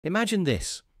Imagine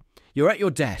this. You're at your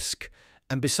desk,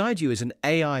 and beside you is an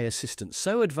AI assistant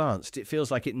so advanced it feels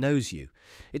like it knows you.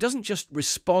 It doesn't just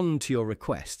respond to your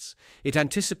requests, it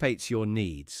anticipates your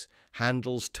needs,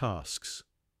 handles tasks,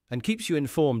 and keeps you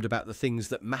informed about the things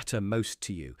that matter most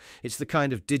to you. It's the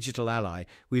kind of digital ally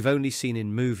we've only seen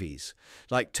in movies,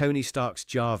 like Tony Stark's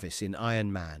Jarvis in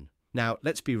Iron Man. Now,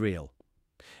 let's be real.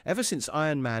 Ever since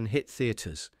Iron Man hit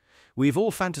theatres, we've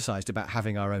all fantasized about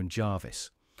having our own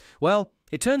Jarvis. Well,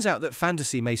 it turns out that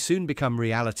fantasy may soon become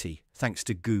reality thanks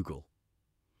to Google.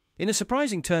 In a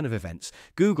surprising turn of events,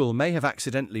 Google may have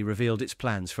accidentally revealed its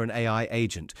plans for an AI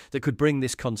agent that could bring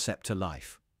this concept to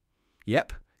life.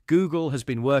 Yep, Google has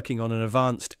been working on an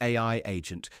advanced AI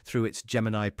agent through its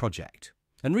Gemini project,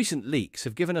 and recent leaks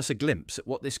have given us a glimpse at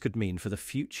what this could mean for the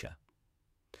future.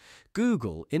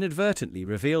 Google inadvertently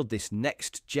revealed this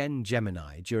next-gen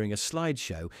Gemini during a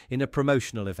slideshow in a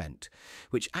promotional event,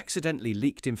 which accidentally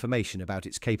leaked information about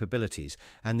its capabilities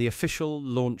and the official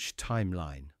launch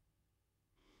timeline.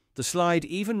 The slide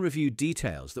even reviewed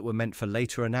details that were meant for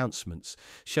later announcements,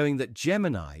 showing that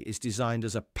Gemini is designed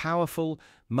as a powerful,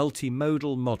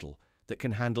 multimodal model that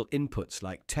can handle inputs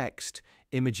like text,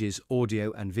 images,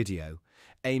 audio, and video,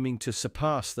 aiming to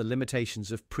surpass the limitations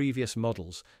of previous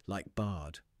models like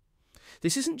Bard.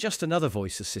 This isn't just another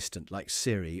voice assistant like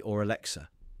Siri or Alexa.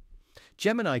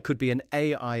 Gemini could be an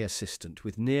AI assistant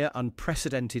with near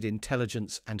unprecedented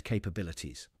intelligence and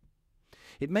capabilities.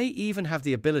 It may even have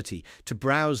the ability to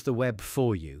browse the web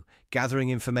for you, gathering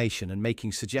information and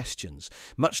making suggestions,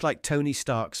 much like Tony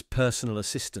Stark's personal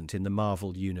assistant in the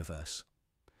Marvel universe.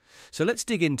 So let's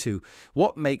dig into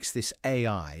what makes this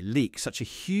AI leak such a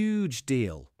huge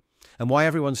deal, and why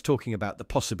everyone's talking about the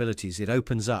possibilities it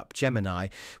opens up. Gemini,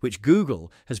 which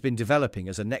Google has been developing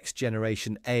as a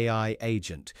next-generation AI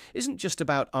agent, isn't just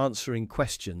about answering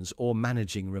questions or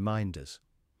managing reminders.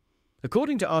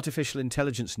 According to Artificial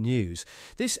Intelligence News,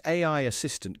 this AI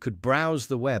assistant could browse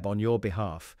the web on your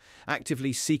behalf,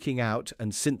 actively seeking out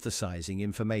and synthesizing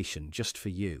information just for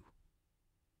you.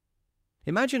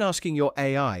 Imagine asking your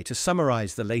AI to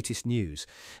summarize the latest news,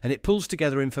 and it pulls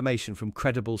together information from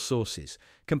credible sources,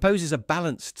 composes a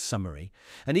balanced summary,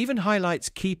 and even highlights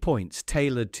key points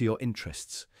tailored to your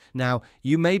interests. Now,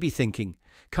 you may be thinking,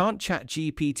 can't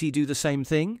ChatGPT do the same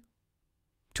thing?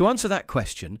 To answer that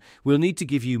question, we'll need to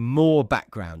give you more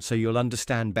background so you'll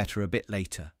understand better a bit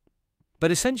later. But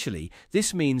essentially,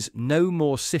 this means no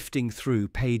more sifting through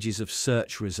pages of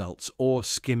search results or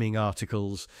skimming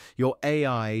articles. Your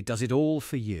AI does it all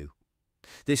for you.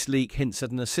 This leak hints at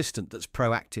an assistant that's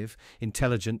proactive,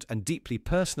 intelligent, and deeply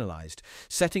personalized,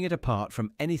 setting it apart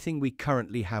from anything we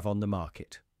currently have on the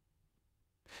market.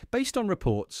 Based on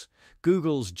reports,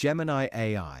 Google's Gemini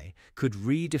AI could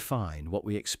redefine what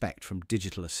we expect from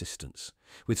digital assistants,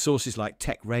 with sources like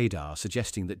TechRadar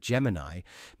suggesting that Gemini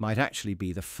might actually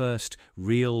be the first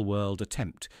real-world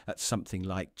attempt at something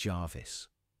like Jarvis.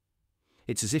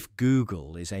 It's as if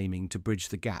Google is aiming to bridge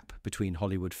the gap between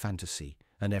Hollywood fantasy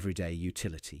and everyday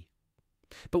utility.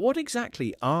 But what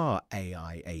exactly are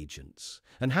AI agents,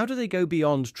 and how do they go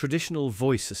beyond traditional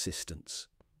voice assistants?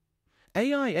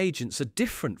 AI agents are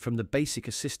different from the basic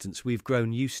assistants we've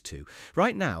grown used to.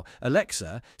 Right now,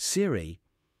 Alexa, Siri,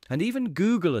 and even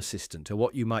Google Assistant are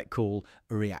what you might call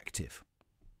reactive.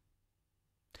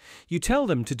 You tell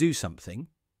them to do something,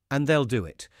 and they'll do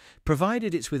it,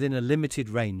 provided it's within a limited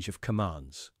range of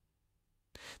commands.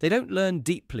 They don't learn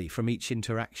deeply from each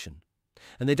interaction,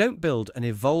 and they don't build an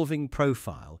evolving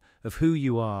profile of who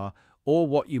you are or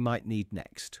what you might need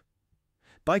next.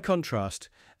 By contrast,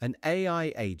 an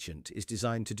AI agent is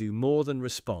designed to do more than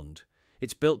respond.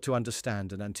 It's built to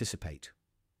understand and anticipate.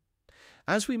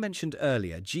 As we mentioned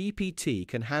earlier, GPT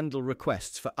can handle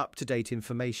requests for up-to-date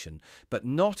information, but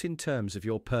not in terms of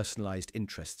your personalized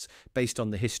interests based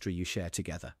on the history you share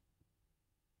together.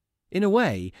 In a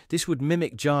way, this would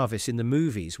mimic Jarvis in the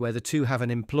movies, where the two have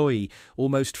an employee,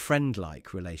 almost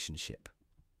friend-like relationship.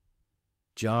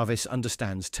 Jarvis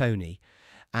understands Tony,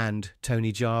 and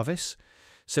Tony Jarvis.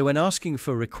 So when asking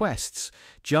for requests,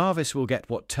 Jarvis will get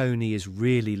what Tony is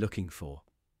really looking for.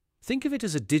 Think of it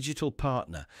as a digital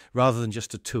partner rather than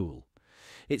just a tool.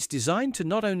 It's designed to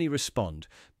not only respond,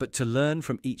 but to learn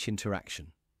from each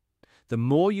interaction. The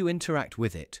more you interact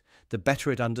with it, the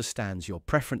better it understands your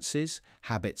preferences,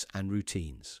 habits, and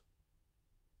routines.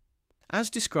 As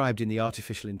described in the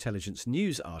Artificial Intelligence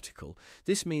News article,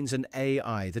 this means an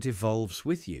AI that evolves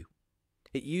with you.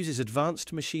 It uses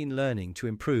advanced machine learning to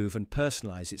improve and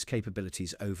personalize its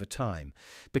capabilities over time,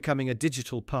 becoming a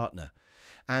digital partner.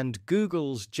 And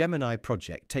Google's Gemini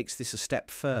project takes this a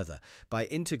step further by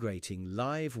integrating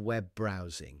live web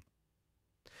browsing.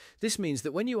 This means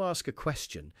that when you ask a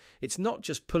question, it's not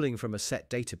just pulling from a set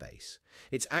database.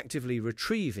 It's actively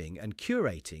retrieving and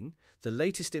curating the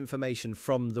latest information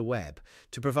from the web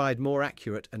to provide more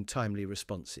accurate and timely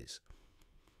responses.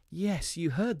 Yes,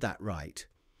 you heard that right.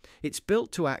 It's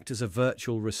built to act as a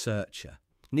virtual researcher.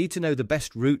 Need to know the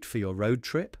best route for your road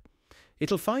trip?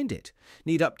 It'll find it.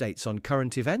 Need updates on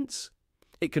current events?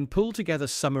 It can pull together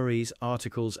summaries,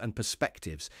 articles, and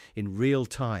perspectives in real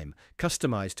time,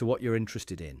 customized to what you're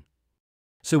interested in.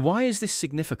 So why is this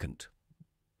significant?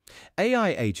 AI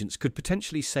agents could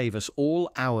potentially save us all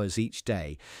hours each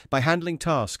day by handling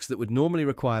tasks that would normally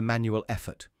require manual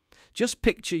effort. Just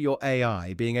picture your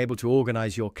AI being able to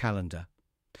organize your calendar,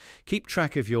 keep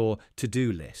track of your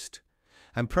to-do list,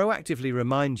 and proactively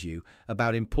remind you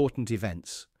about important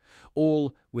events,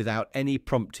 all without any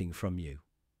prompting from you.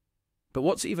 But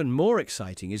what's even more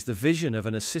exciting is the vision of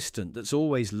an assistant that's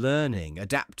always learning,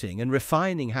 adapting, and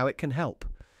refining how it can help.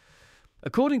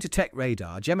 According to Tech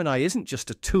Radar, Gemini isn't just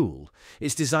a tool,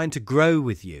 it's designed to grow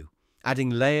with you,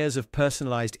 adding layers of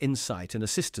personalized insight and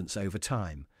assistance over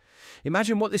time.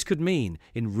 Imagine what this could mean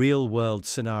in real-world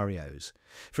scenarios.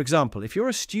 For example, if you're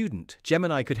a student,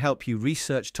 Gemini could help you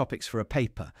research topics for a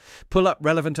paper, pull up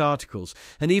relevant articles,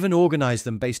 and even organize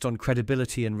them based on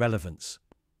credibility and relevance.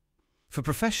 For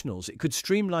professionals, it could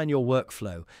streamline your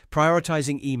workflow,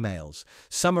 prioritizing emails,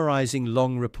 summarizing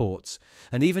long reports,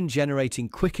 and even generating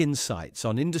quick insights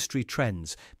on industry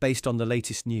trends based on the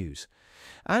latest news.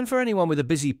 And for anyone with a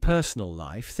busy personal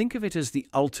life, think of it as the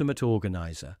ultimate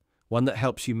organizer, one that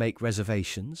helps you make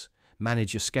reservations,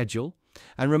 manage your schedule,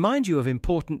 and remind you of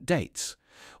important dates,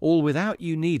 all without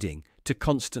you needing to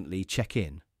constantly check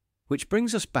in. Which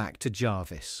brings us back to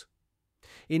Jarvis.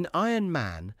 In Iron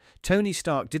Man, Tony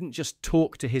Stark didn't just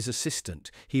talk to his assistant,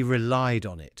 he relied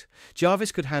on it.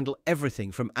 Jarvis could handle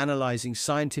everything from analyzing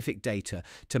scientific data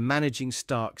to managing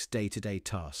Stark's day-to-day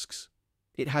tasks.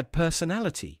 It had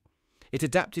personality. It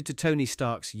adapted to Tony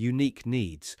Stark's unique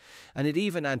needs, and it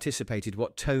even anticipated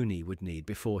what Tony would need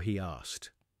before he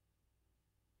asked.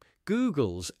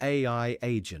 Google's AI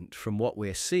agent, from what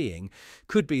we're seeing,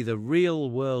 could be the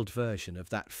real-world version of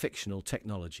that fictional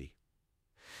technology.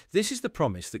 This is the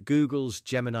promise that Google's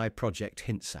Gemini project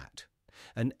hints at.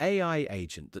 An AI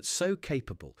agent that's so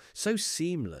capable, so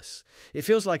seamless, it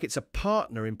feels like it's a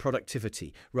partner in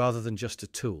productivity rather than just a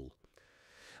tool.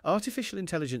 Artificial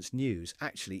intelligence news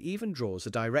actually even draws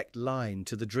a direct line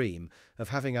to the dream of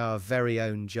having our very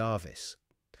own Jarvis,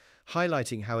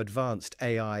 highlighting how advanced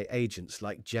AI agents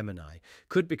like Gemini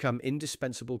could become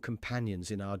indispensable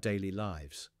companions in our daily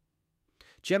lives.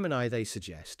 Gemini, they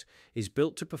suggest, is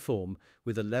built to perform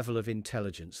with a level of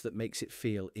intelligence that makes it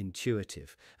feel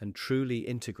intuitive and truly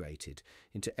integrated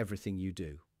into everything you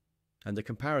do. And the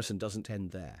comparison doesn't end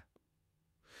there.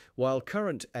 While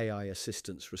current AI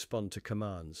assistants respond to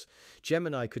commands,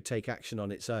 Gemini could take action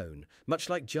on its own, much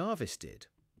like Jarvis did.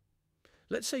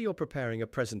 Let's say you're preparing a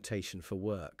presentation for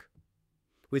work.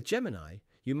 With Gemini,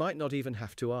 you might not even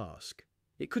have to ask.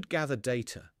 It could gather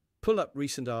data, pull up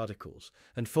recent articles,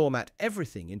 and format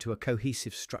everything into a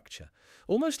cohesive structure,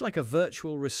 almost like a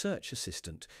virtual research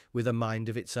assistant with a mind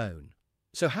of its own.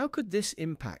 So how could this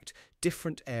impact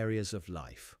different areas of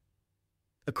life?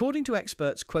 According to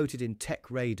experts quoted in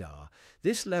Tech Radar,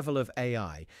 this level of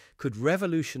AI could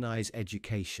revolutionize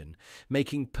education,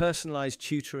 making personalized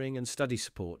tutoring and study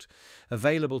support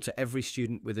available to every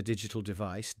student with a digital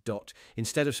device.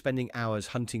 Instead of spending hours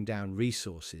hunting down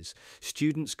resources,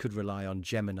 students could rely on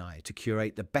Gemini to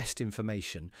curate the best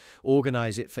information,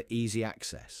 organize it for easy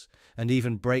access, and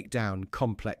even break down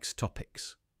complex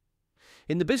topics.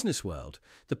 In the business world,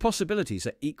 the possibilities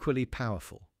are equally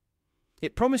powerful.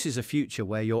 It promises a future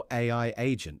where your AI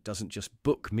agent doesn't just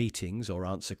book meetings or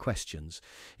answer questions.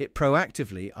 It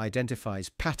proactively identifies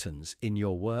patterns in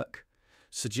your work,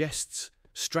 suggests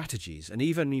strategies, and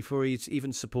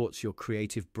even supports your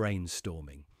creative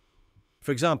brainstorming.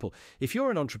 For example, if you're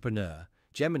an entrepreneur,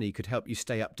 Gemini could help you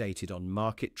stay updated on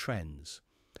market trends,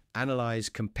 analyze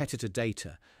competitor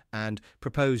data, and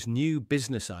propose new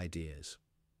business ideas.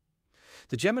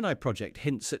 The Gemini project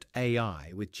hints at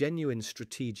AI with genuine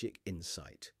strategic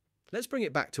insight. Let's bring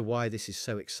it back to why this is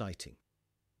so exciting.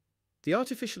 The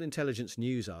Artificial Intelligence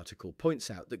News article points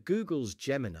out that Google's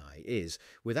Gemini is,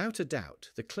 without a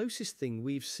doubt, the closest thing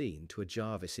we've seen to a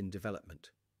Jarvis in development.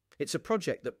 It's a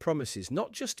project that promises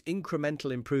not just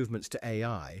incremental improvements to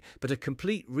AI, but a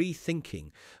complete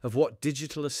rethinking of what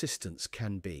digital assistants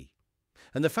can be.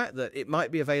 And the fact that it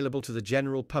might be available to the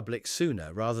general public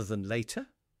sooner rather than later?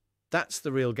 That's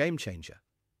the real game changer.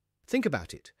 Think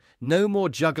about it. No more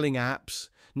juggling apps,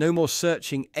 no more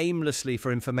searching aimlessly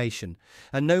for information,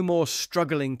 and no more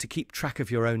struggling to keep track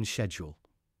of your own schedule.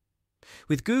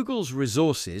 With Google's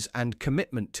resources and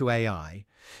commitment to AI,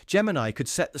 Gemini could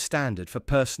set the standard for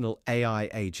personal AI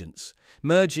agents,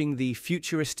 merging the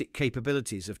futuristic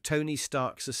capabilities of Tony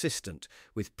Stark's assistant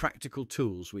with practical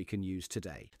tools we can use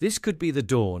today. This could be the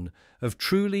dawn of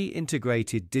truly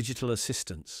integrated digital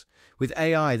assistants, with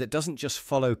AI that doesn't just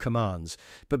follow commands,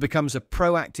 but becomes a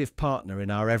proactive partner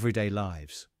in our everyday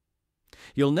lives.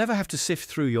 You'll never have to sift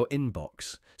through your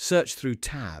inbox, search through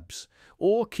tabs,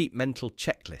 or keep mental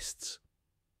checklists.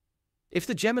 If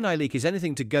the Gemini leak is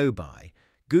anything to go by,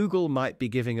 Google might be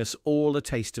giving us all a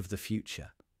taste of the future.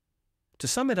 To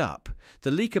sum it up,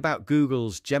 the leak about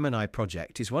Google's Gemini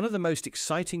project is one of the most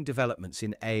exciting developments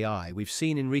in AI we've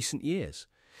seen in recent years.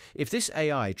 If this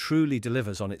AI truly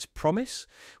delivers on its promise,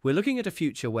 we're looking at a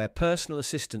future where personal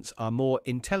assistants are more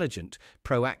intelligent,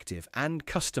 proactive, and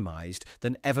customized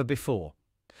than ever before.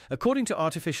 According to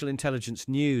Artificial Intelligence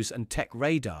News and Tech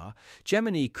Radar,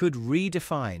 Gemini could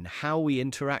redefine how we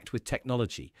interact with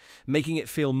technology, making it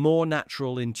feel more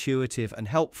natural, intuitive, and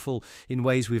helpful in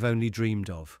ways we've only dreamed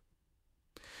of.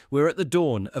 We're at the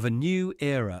dawn of a new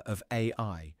era of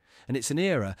AI, and it's an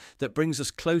era that brings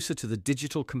us closer to the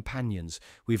digital companions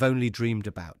we've only dreamed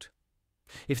about.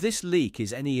 If this leak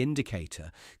is any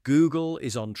indicator, Google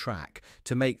is on track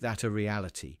to make that a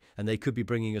reality, and they could be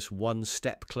bringing us one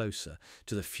step closer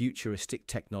to the futuristic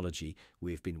technology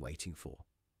we've been waiting for.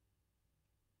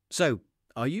 So,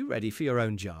 are you ready for your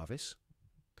own Jarvis?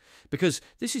 Because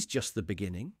this is just the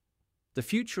beginning. The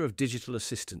future of digital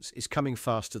assistants is coming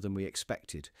faster than we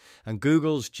expected, and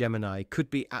Google's Gemini could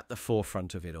be at the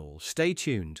forefront of it all. Stay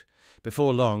tuned.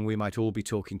 Before long, we might all be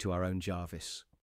talking to our own Jarvis.